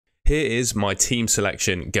Here is my team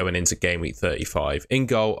selection going into game week 35. In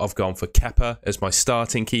goal, I've gone for Kepa as my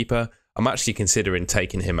starting keeper. I'm actually considering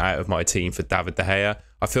taking him out of my team for David De Gea.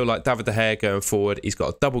 I feel like David De Gea going forward, he's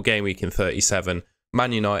got a double game week in 37.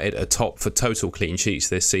 Man United are top for total clean sheets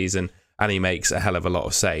this season, and he makes a hell of a lot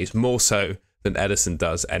of saves, more so than Ederson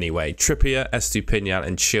does anyway. Trippier, Estupinian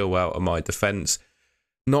and Chilwell are my defence.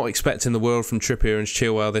 Not expecting the world from Trippier and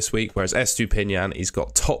Chilwell this week, whereas Estupinian, he's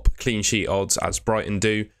got top clean sheet odds as Brighton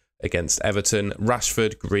do against Everton.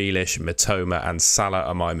 Rashford, Grealish, Mitoma and Salah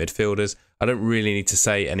are my midfielders. I don't really need to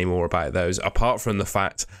say any more about those, apart from the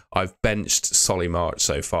fact I've benched Solly March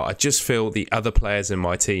so far. I just feel the other players in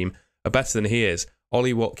my team are better than he is.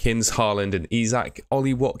 Ollie Watkins, Haaland and Isak.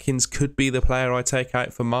 Ollie Watkins could be the player I take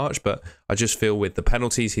out for March, but I just feel with the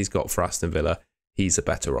penalties he's got for Aston Villa, he's a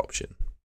better option.